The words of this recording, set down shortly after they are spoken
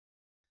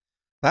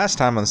Last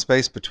time on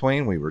Space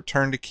Between, we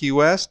returned to Key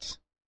West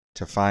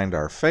to find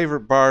our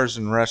favorite bars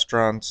and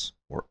restaurants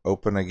were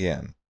open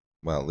again.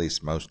 Well, at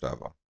least most of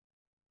them.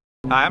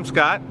 Hi, I'm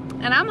Scott.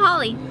 And I'm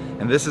Holly.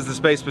 And this is The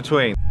Space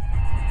Between.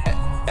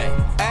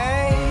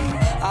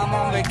 I'm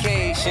on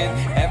vacation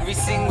every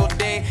single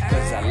day,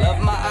 cause I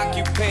love my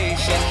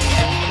occupation.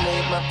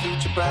 Illuminate my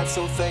future bright,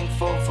 so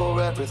thankful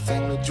for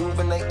everything.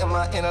 Rejuvenating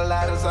my inner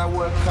light as I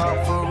work hard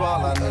for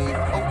all I need.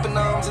 Open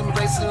arms,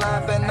 embracing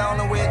life and all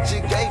the which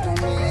you gave to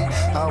me.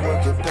 Hard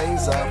work, it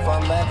pays off,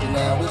 I'm happy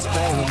now, it's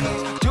paying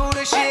me. Do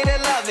the shit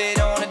and love it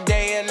on a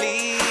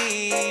daily.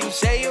 You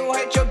say you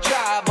hate your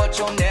job, but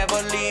you'll never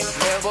leave.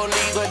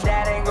 But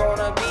that ain't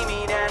gonna be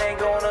me, that ain't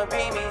gonna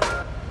be me.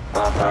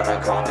 My brother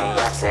called me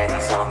up, said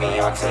he saw me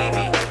on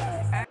TV.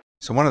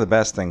 So one of the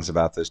best things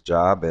about this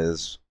job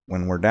is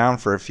when we're down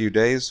for a few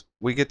days,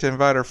 we get to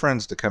invite our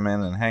friends to come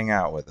in and hang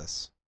out with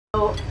us.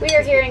 So we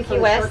are here in Key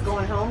West,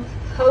 going home.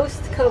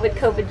 Post COVID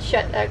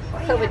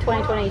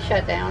 2020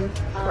 shutdown.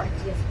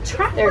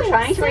 They're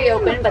trying to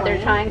reopen, but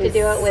they're trying to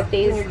do it with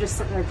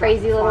these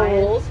crazy little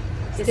rules.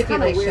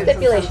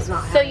 Stipulations.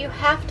 So you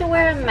have to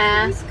wear a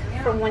mask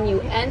from when you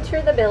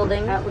enter the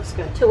building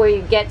to where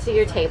you get to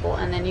your table,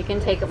 and then you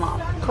can take them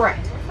off.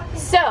 Correct.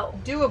 So,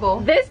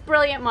 doable. This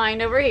brilliant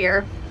mind over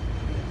here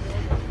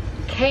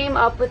came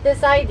up with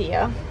this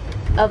idea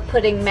of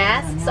putting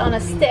masks on a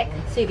stick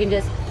so you can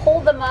just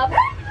hold them up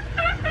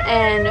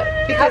and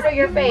cover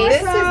your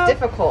face. This is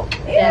difficult.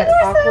 Yes.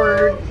 It's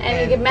awkward.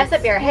 And you can mess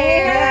up your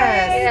hair.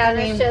 Yes. Yeah, and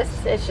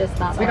it's just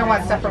not. We don't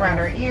want stuff around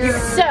our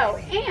ears. So,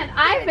 and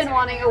I've been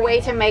wanting a way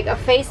to make a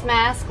face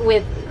mask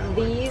with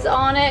these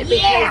on it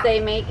because they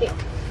make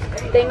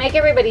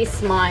everybody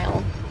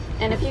smile.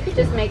 And if you could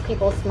just make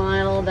people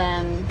smile,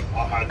 then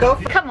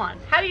come on,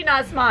 how do you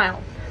not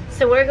smile?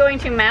 So we're going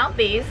to mount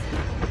these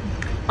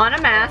on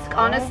a mask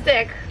on a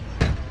stick.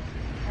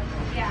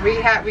 We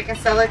can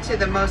sell it to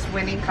the most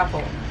winning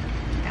couple,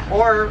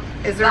 or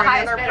is there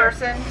another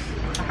person,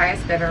 the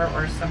highest bidder,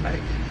 or somebody?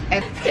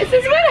 And this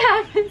is what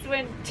happens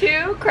when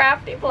two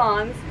crafty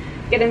blondes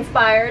get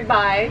inspired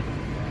by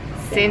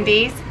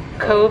Cindy's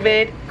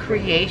COVID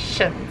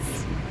creations.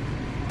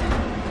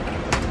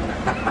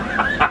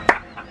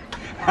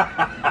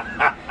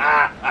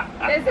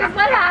 This is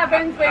what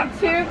happens when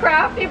two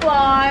crafty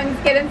blondes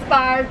get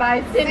inspired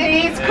by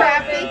Cindy's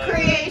crafty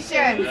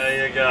creations.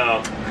 There you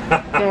go.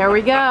 There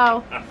we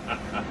go.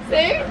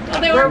 See?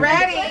 Well, we're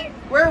ready.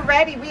 We're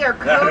ready. We are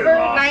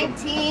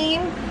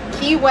COVID-19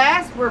 Key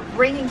West. We're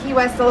bringing Key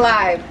West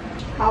alive.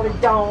 How it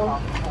don't.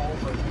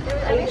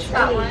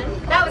 That one.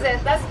 That was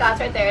it. That's Scott's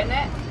right there, isn't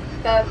it?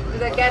 Oh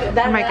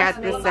my God,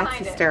 that's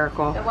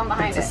hysterical. The one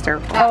behind it's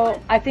hysterical.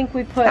 Oh, I think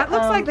we put. That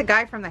looks like the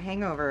guy from The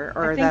Hangover,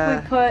 or I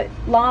think we put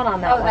lawn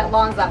on that one. that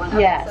lawn's that one.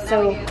 Okay, Yeah.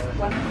 So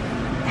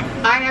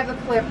I have the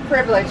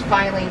privilege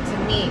finally to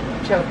meet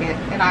Chokin,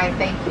 and I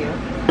thank you.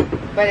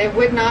 But it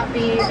would not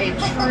be a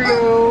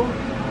true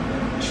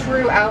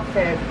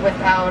outfit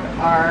without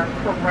our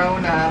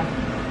Corona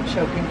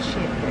Chokin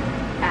chicken.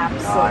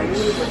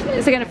 Absolutely.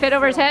 Is it gonna fit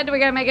over his head? Do we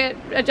gotta make it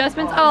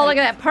adjustments? Oh, look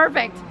at that!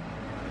 Perfect.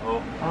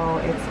 Oh,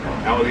 it's good.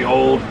 Out with the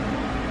old,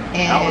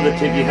 out with the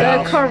tiki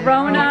house. The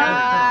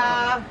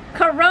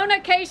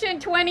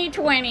Coronacation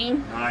 2020.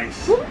 Nice.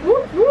 Super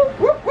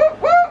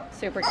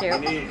cute.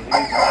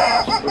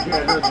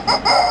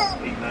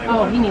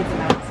 oh, he needs a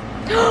mask.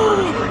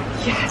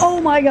 Yes. Oh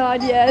my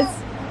God, yes.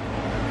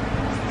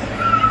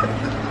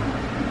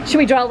 Should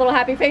we draw a little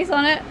happy face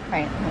on it?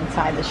 Right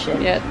inside the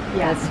shit. Yeah,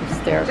 that's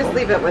hysterical. Just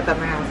leave it with a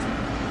mask.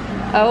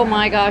 Oh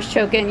my gosh,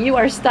 Chokin, you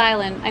are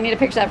styling. I need to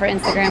picture that for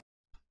Instagram.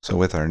 So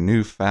with our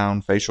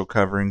newfound facial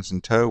coverings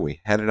in tow,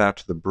 we headed out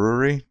to the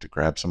brewery to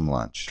grab some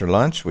lunch. After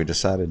lunch, we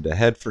decided to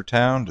head for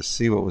town to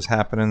see what was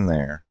happening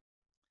there.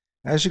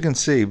 As you can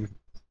see,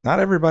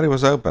 not everybody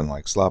was open,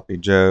 like Sloppy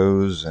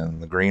Joe's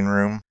and the Green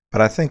Room,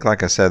 but I think,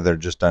 like I said, they're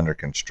just under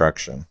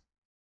construction.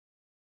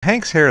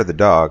 Hank's Hair of the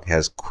Dog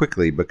has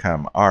quickly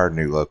become our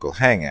new local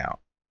hangout.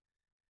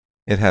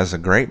 It has a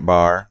great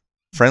bar,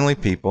 friendly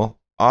people,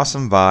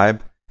 awesome vibe,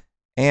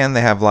 and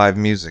they have live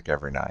music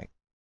every night.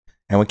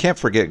 And we can't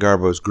forget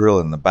Garbo's Grill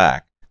in the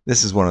back.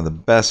 This is one of the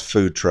best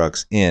food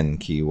trucks in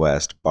Key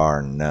West,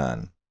 bar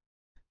none.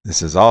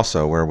 This is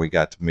also where we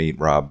got to meet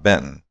Rob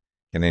Benton.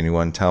 Can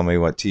anyone tell me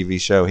what TV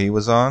show he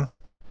was on?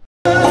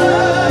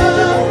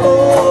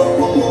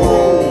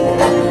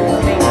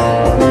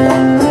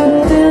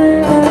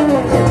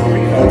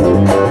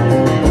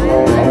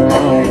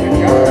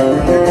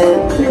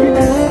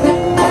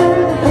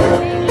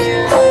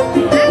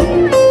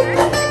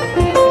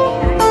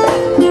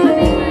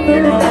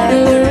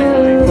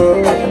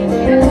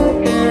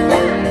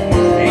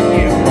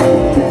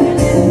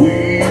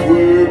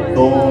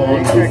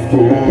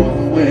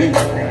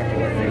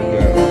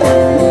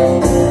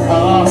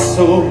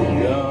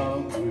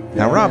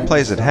 Now Rob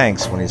plays at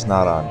Hank's when he's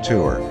not on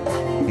tour.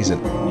 He's an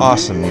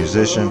awesome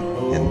musician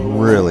and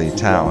really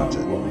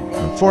talented.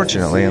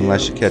 Unfortunately,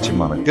 unless you catch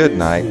him on a good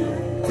night,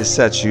 his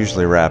sets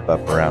usually wrap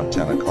up around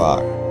 10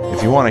 o'clock.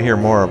 If you want to hear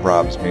more of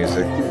Rob's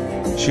music,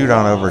 shoot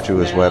on over to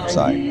his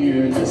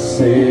website. hear the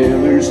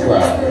sailors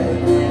cry.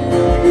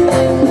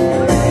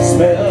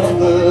 Smell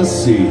the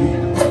sea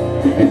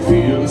and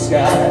feel the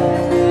sky.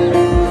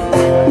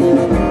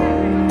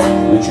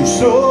 Let your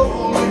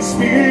soul and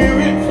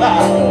spirit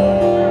fly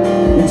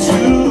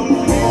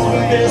into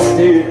the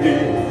destiny.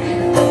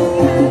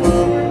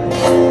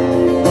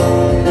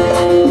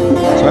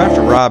 So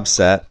after Rob's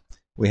set,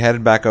 we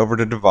headed back over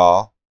to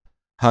Duval,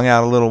 hung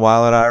out a little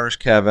while at Irish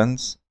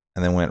Kevin's,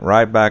 and then went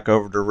right back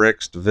over to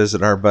Rick's to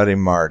visit our buddy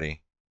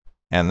Marty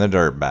and the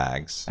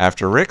Dirtbags.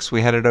 After Rick's,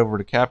 we headed over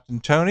to Captain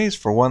Tony's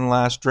for one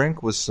last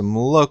drink with some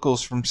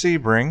locals from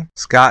Sebring,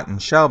 Scott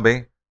and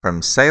Shelby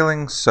from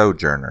Sailing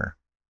Sojourner.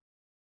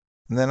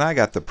 And then I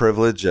got the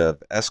privilege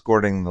of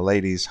escorting the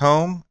ladies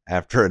home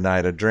after a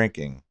night of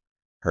drinking.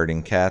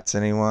 Herding cats,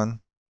 anyone?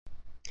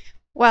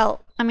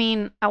 Well, I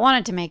mean, I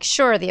wanted to make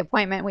sure the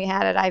appointment we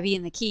had at IV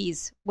in the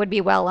Keys would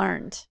be well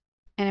earned.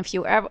 And if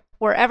you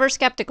were ever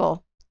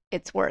skeptical,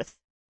 it's worth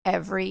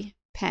every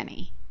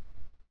penny.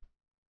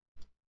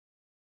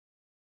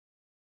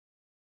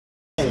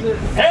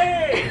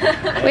 Hey!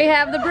 We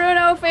have the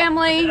Bruno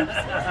family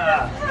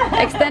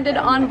extended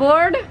on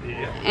board,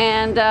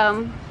 and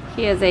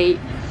he is a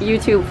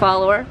YouTube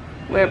follower.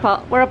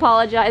 We're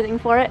apologizing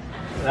for it.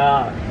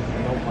 No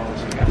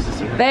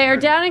apology. They are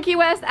down in Key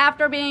West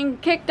after being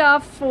kicked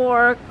off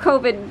for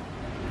COVID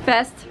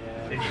Fest.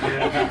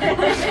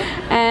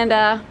 And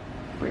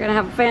we're gonna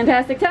have a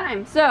fantastic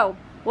time. So,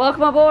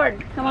 welcome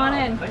aboard. Come on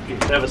in. Thank you.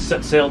 I have a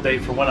set sail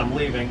date for when I'm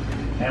leaving,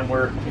 and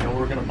we're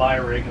gonna buy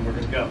a rig and we're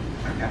gonna go.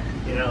 Okay.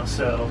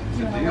 So.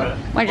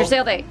 When's your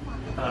sail date?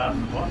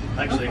 Well,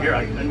 actually, here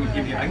I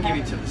can give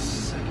you to the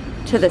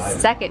second. To the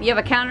second. You have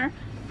a counter?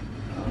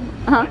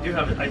 I do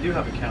have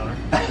a counter.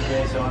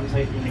 Okay, so I'm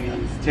taking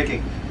these.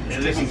 Ticking.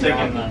 It is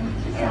ticking.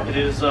 It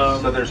is. So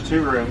there's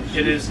 2 rooms.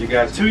 It is you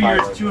guys 2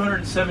 years,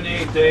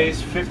 278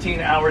 days, 15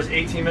 hours,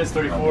 18 minutes,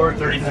 34,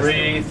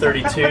 33,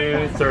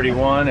 32,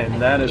 31,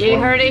 and that is. You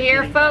heard it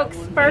here, folks.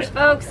 First,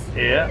 folks.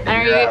 Yeah. And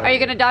are you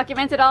going to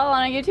document it all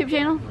on a YouTube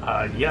channel?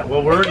 Yeah.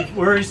 Well, we're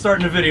already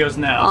starting the videos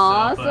now.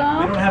 Awesome. So, but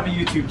we don't have a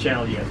YouTube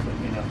channel yet, but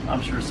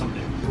I'm sure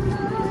someday.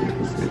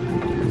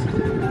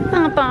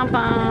 Bum, bum,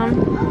 bum.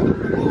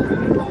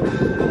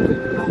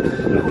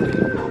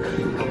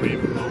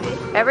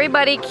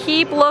 Everybody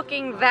keep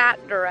looking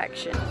that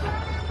direction.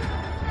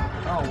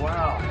 Oh,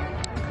 wow.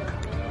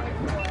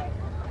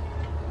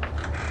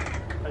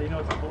 How do you know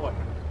it's a boy?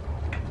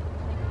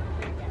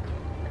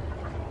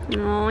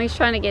 Oh, he's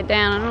trying to get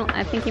down.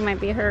 I think he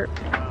might be hurt.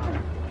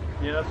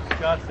 Yeah, that's what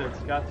Scott said.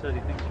 Scott said he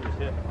thinks he was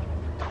hit.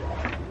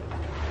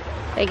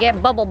 They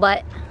get bubble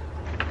butt.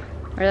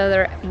 Or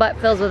their butt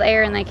fills with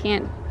air and they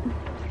can't.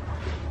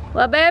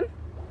 What, babe?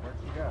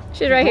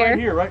 She's right here. Right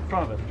here, right in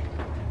front of it.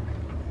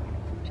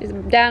 She's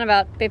down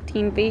about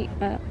 15 feet.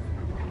 She's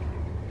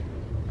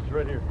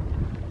right here.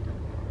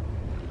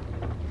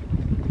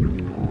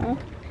 No,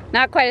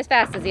 not quite as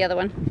fast as the other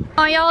one.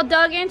 Oh, y'all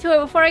dug into it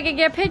before I could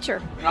get a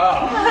picture.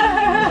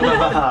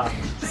 Oh.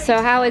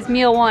 So how is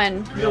meal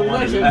 1? Meal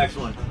 1 is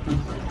excellent.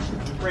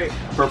 Great.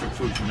 Perfect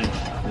food for me.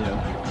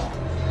 Yeah.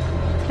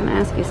 I was gonna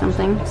ask you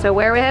something. So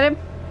where are we headed?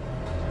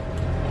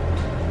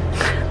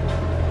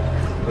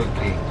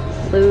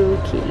 Blue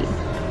Key.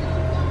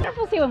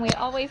 We'll see when we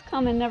always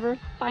come and never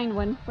find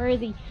one. Where is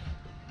he?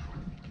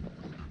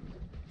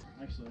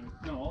 Actually,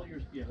 no, all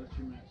yours. Yeah, that's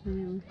your max.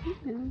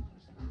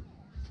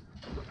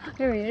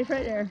 Here he is,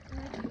 right there.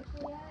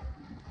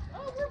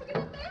 Oh, we're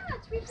gonna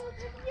match. We both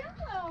have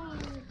yellow.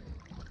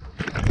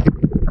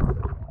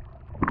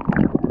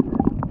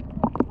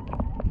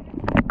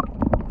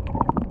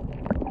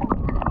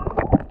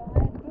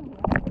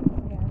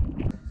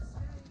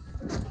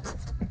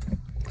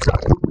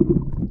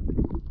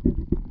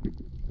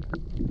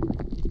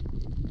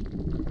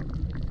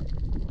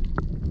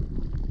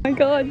 Oh my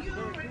God.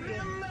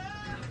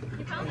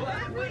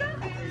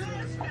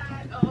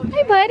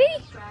 Hey, buddy.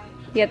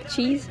 You got the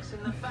cheese?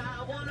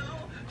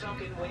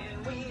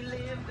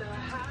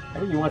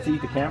 Hey, you want to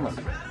eat the camera?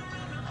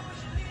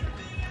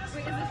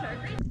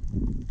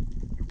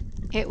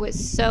 It was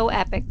so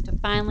epic to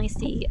finally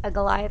see a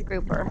Goliath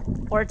grouper,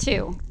 or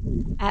 2,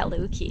 at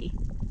Looe Key.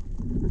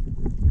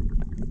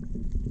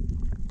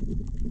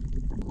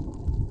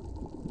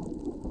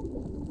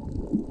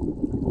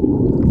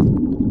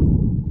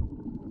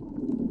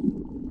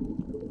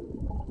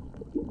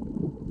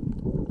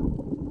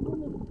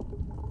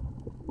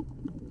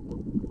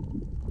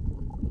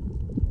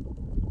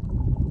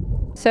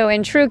 So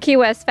in true Key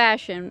West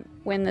fashion,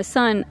 when the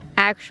sun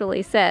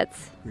actually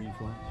sets,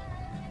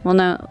 well,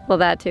 no, well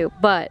that too,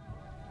 but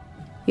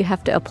you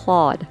have to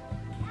applaud.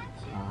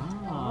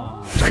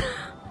 Okay.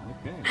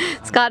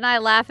 Scott and I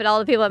laugh at all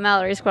the people at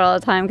Mallory Square all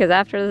the time because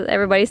after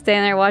everybody's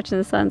standing there watching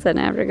the sunset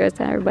and after it goes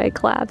down, everybody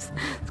claps.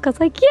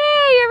 Scott's like, yay,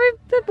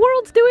 the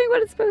world's doing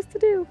what it's supposed to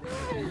do.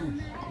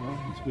 Well,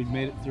 we've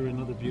made it through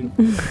another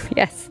beautiful.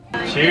 Yes.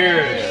 Cheers.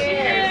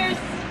 Cheers.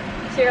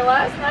 It's your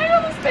last night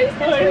on the space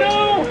station. I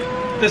know.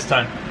 This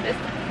time.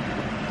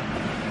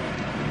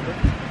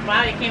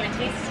 Wow, you came and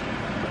tasted.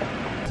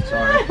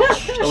 Sorry.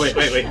 Oh,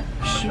 wait.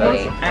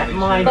 At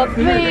my But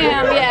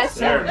bam, yes.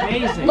 They're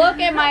amazing. Look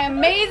at my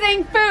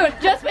amazing food,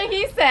 just what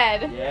he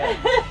said. Yeah.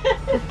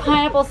 With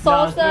pineapple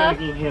salsa.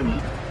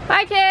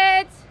 Bye,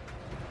 kids.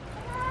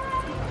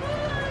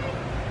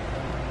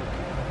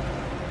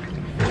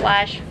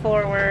 Flash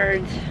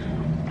forward,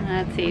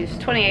 let's see, it's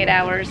 28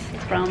 hours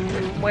from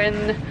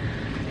when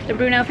the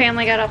Bruno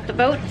family got off the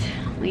boat.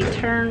 We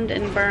turned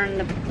and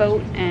burned the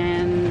boat,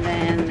 and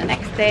then the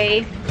next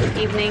day,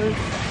 evening,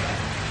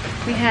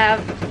 we have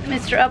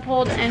Mr.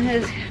 Uphold and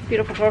his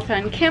beautiful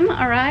girlfriend Kim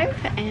arrive,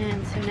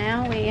 and so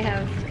now we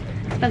have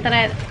spent the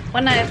night,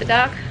 one night at the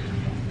dock,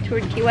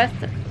 toured Key West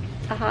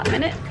a hot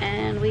minute,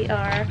 and we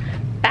are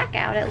back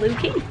out at Lou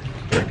Key.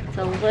 It's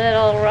a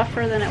little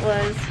rougher than it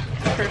was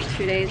the first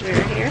 2 days we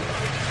were here.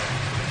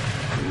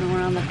 And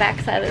we're on the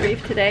back side of the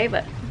reef today,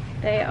 but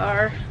they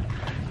are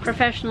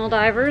professional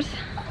divers,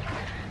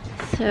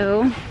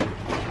 so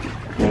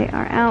they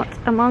are out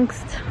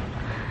amongst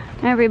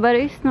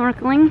everybody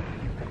snorkeling.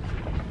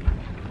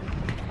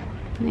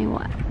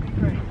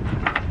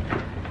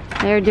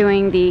 They're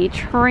doing the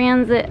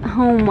transit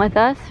home with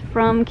us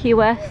from Key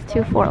West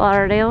to Fort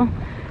Lauderdale,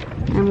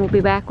 and we'll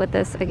be back with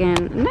us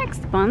again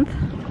next month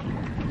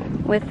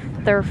with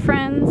their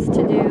friends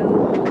to do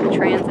the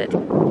transit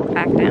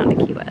back down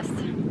to Key West.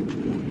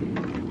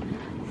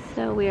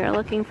 So we are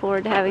looking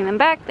forward to having them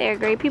back. They are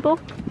great people,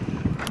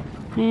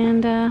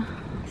 and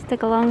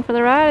stick along for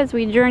the ride as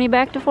we journey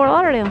back to Fort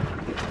Lauderdale.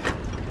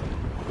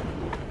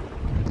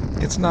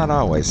 It's not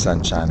always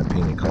sunshine and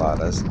pina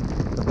coladas,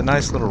 but the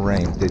nice little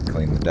rain did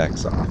clean the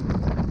decks off.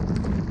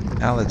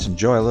 Now let's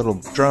enjoy a little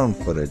drone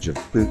footage of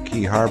Boot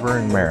Key Harbor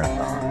and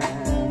Marathon.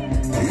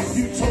 If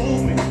you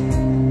told me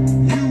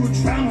you were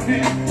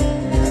drowning,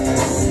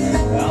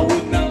 I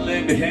would not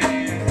lend a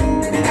hand.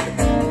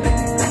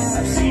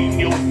 I've seen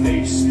your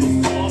face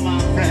before, my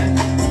friend,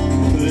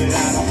 but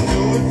I don't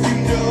know if you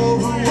know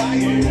who I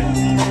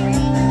am.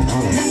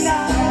 And I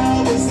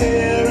was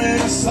there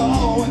and I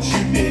saw what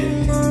you did.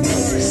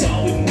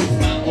 Saw it with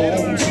my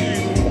own two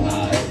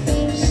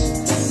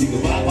eyes. You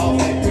can wipe off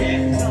that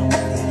grin,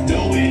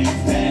 know where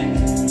you've been.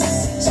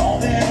 Saw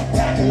that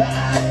back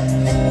alive.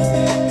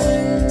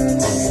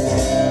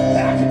 I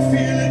can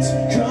feel it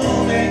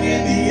coming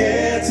in the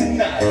air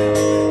tonight.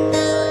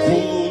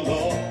 Oh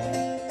Lord.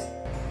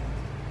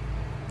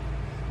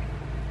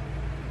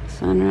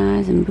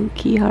 Sunrise in Boot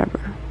Key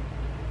Harbor.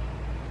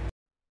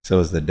 So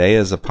as the day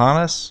is upon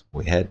us,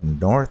 we head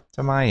north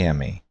to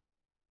Miami,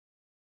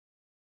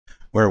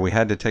 where we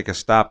had to take a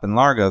stop in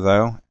Largo,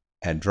 though,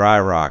 at Dry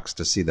Rocks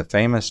to see the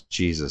famous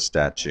Jesus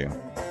statue.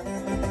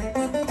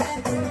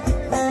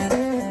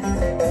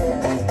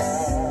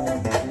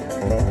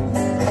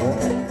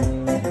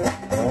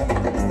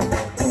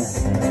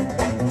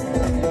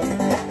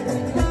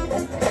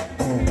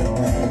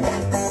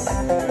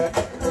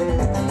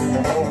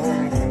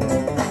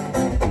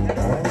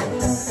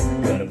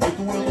 Gonna put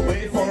the world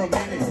away for a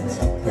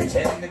minute,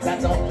 pretend that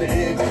I don't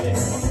live in it.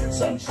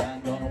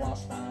 Sunshine gonna wash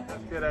my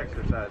Good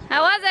exercise.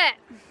 How was it?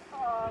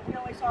 We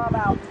only saw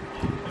about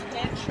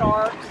 10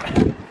 sharks,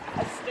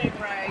 a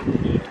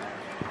stingray.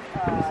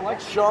 It's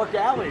like Shark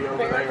Alley over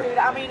Barracuda.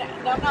 I mean,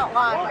 no, I'm not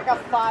lying. Like a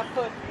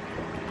 5-foot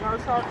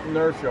nurse shark.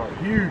 Nurse shark,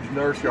 huge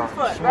nurse shark.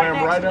 Foot,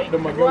 Swam right next up to to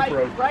me. my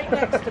GoPro. Right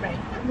next to me.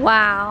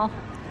 Wow.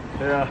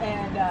 Yeah.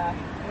 And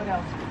what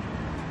else?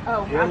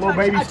 Oh, Yeah, little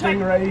baby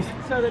stingrays.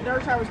 So the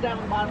nurse shark was down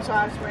on the bottom, so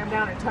I swam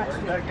down and touched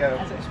it Where'd that go?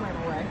 as it swam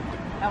away.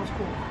 That was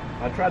cool.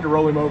 I tried to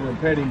roll him over and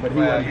pet him, but he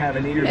wasn't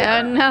having either.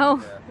 Yeah,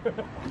 no.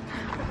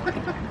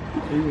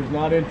 He was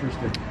not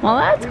interested. Well,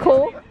 that's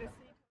cool.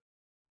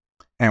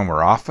 And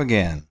we're off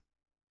again.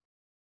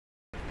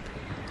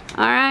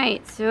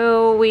 Alright,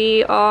 so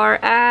we are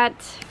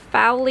at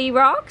Fowley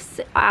Rocks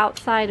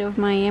outside of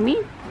Miami,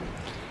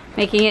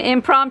 making an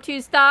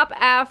impromptu stop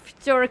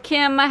after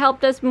Kim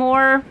helped us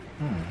more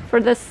for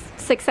this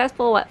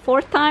successful, what,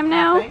 4th time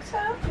now? I think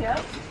so,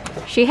 yep.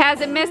 She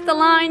hasn't missed the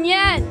line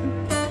yet.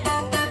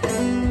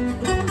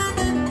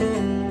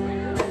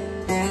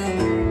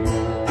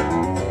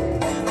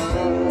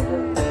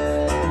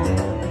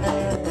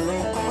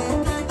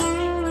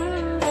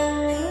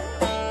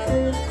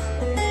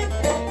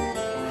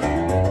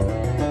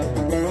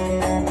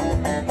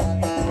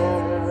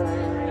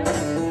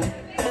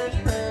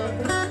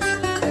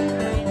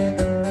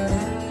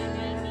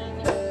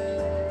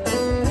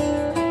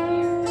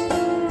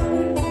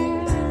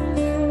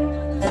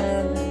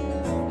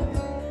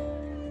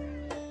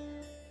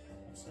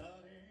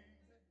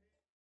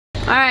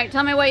 Alright,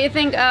 tell me what you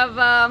think of,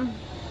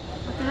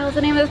 what the hell is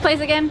the name of this place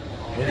again?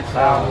 It's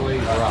Fowley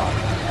Rock.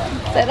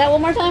 Say that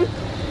one more time.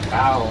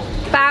 Foul.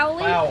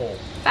 Fowley? Foul.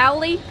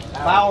 Fowley?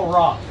 Foul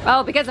rock.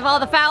 Oh, because of all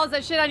the fowls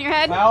that shit on your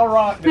head? Foul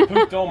rock that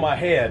pooped on my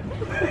head.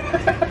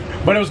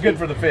 But it was good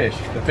for the fish.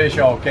 The fish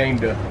all came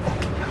to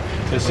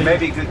see.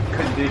 Maybe good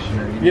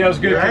conditioner. Yeah, it was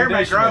good Your hair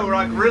may conditioner. grow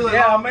like really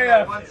Yeah, I long may in that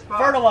have one spot.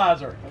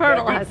 fertilizer.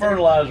 Fertilizer. Good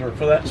fertilizer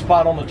for that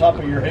spot on the top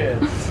of your head.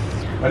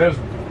 But it was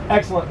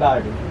excellent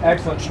diving,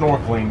 excellent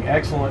snorkeling,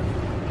 excellent.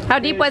 How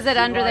deep was it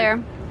under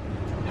there?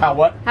 How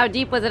what? How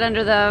deep was it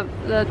under the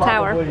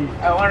tower?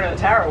 Oh, under the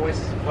tower was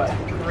what,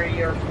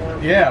 3 or 4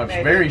 feet? Yeah, it's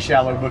maybe? very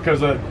shallow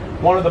because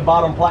one of the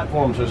bottom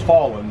platforms has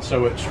fallen,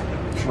 so it's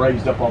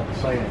raised up off the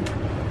sand.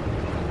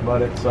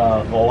 But it's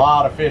a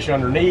lot of fish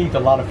underneath, a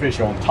lot of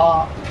fish on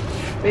top.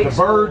 Big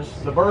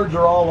The birds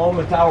are all on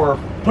the tower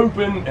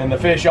pooping, and the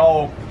fish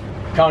all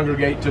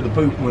congregate to the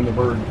poop when the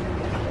bird.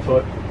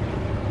 So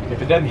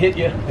if it doesn't hit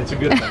you, it's a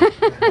good thing.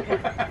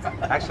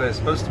 Actually, it's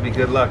supposed to be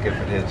good luck if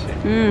it hits you.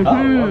 Mm-hmm. Oh,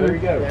 well, there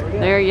you go.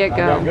 There you go. I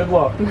got good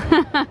luck.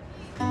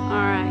 All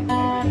right.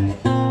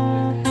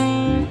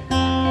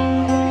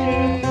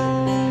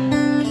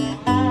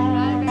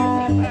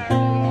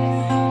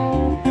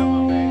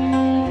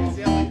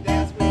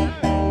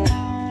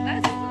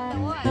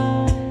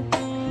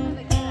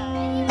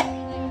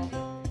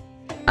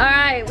 All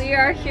right, we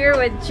are here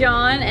with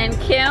John and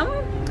Kim.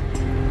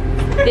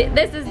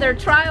 This is their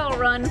trial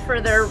run for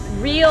their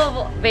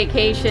real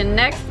vacation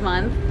next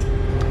month.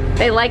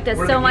 They liked us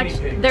so much,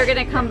 they're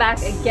gonna come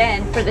back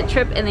again for the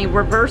trip in the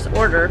reverse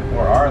order.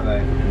 Or are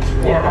they?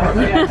 Yeah.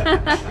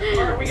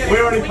 We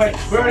already paid.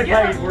 We're in.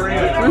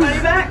 Get our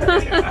money back?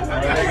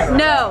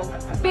 No,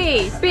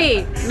 B,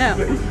 no.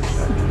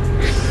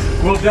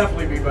 We'll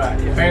definitely be back.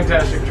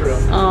 Fantastic trip.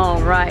 All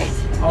right.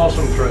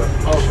 Awesome trip.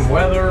 Awesome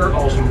weather.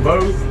 Awesome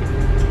boat.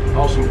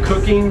 Awesome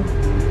cooking.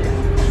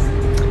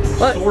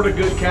 What? Sort of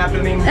good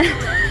captaining.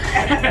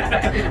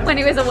 When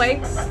he was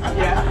awake?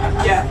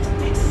 Yeah.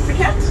 The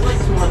captain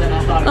sleeps more than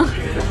I thought he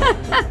should.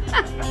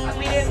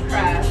 We didn't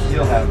crash.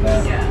 You'll have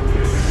that. Yeah.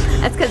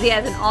 That's because he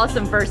has an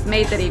awesome first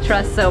mate that he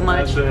trusts so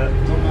much.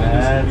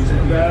 That's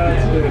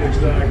it,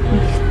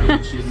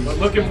 exactly. But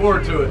looking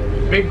forward to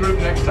it. Big group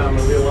next time.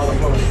 It'll be a lot of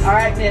fun. All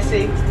right,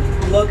 Missy.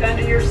 Look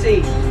under your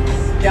seat.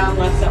 John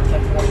left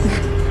something for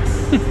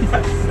you.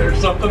 There's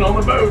something on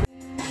the boat.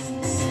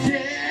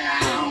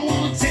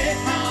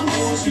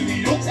 To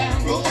the old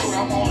town road,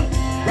 I wanna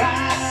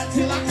ride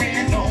till I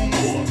can't no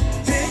more.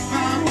 Take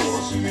my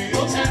horse to the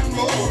old town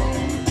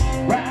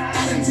road,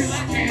 ride until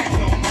I can't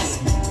no more.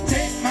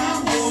 Take my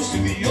horse to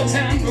the old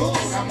town road,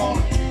 I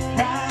wanna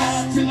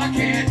ride till I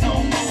can't no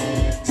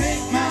more.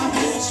 Take my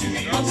horse to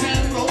the old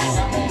town road,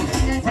 I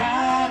wanna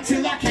ride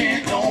till I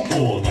can't no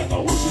more. Got the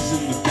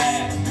horses in the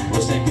back,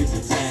 horse that gets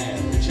its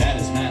ass. The chat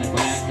is mad and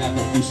black, got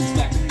the gooses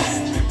black to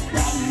match.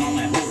 Riding on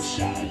that horse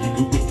shot, you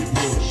go with your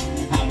Porsche.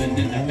 I've been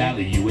in that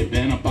valley, you ain't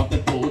been up off the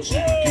porch.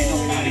 Can't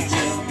nobody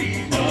tell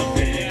me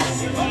nothing.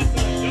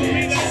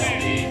 Can't tell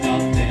me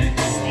nothing.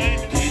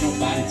 Can't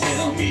nobody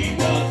tell me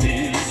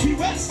nothing. Key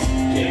West,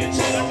 can't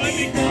tell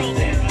me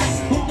nothing.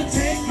 Wanna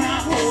take my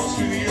horse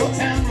to the old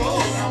town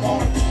road. I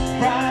wanna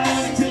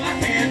ride until I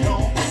can't no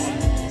more.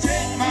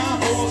 Take my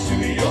horse to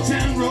the old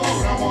town road. I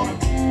wanna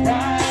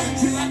ride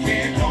until I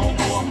can't no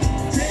more.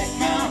 Take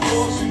my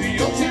horse to the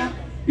old town.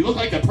 You look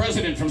like the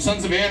president from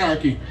Sons of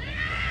Anarchy.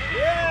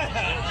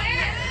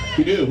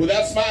 You do,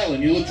 without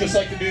smiling. You look just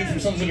like the dude from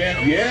Sons of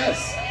Anarchy.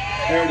 Yes!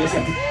 There it is.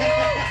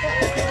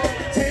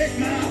 Take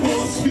my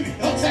horse to the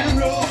old town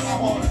road. I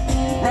wanna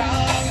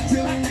ride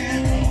until I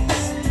can't no more.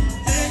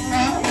 Take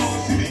my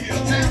horse to the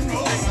old town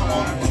road. I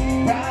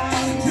wanna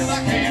ride until I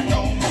can't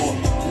no more.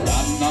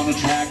 Riding on a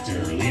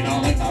tractor, lean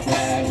on like my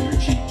bladder.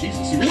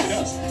 Jesus, he really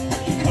does.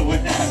 Go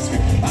and ask her.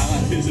 My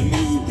life is a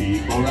movie.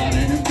 Go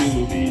riding in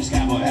boobies.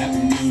 Cowboy hat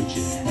and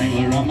Gucci.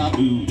 Wrangler on my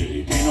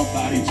booty. Can't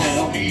nobody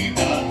tell me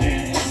nothing.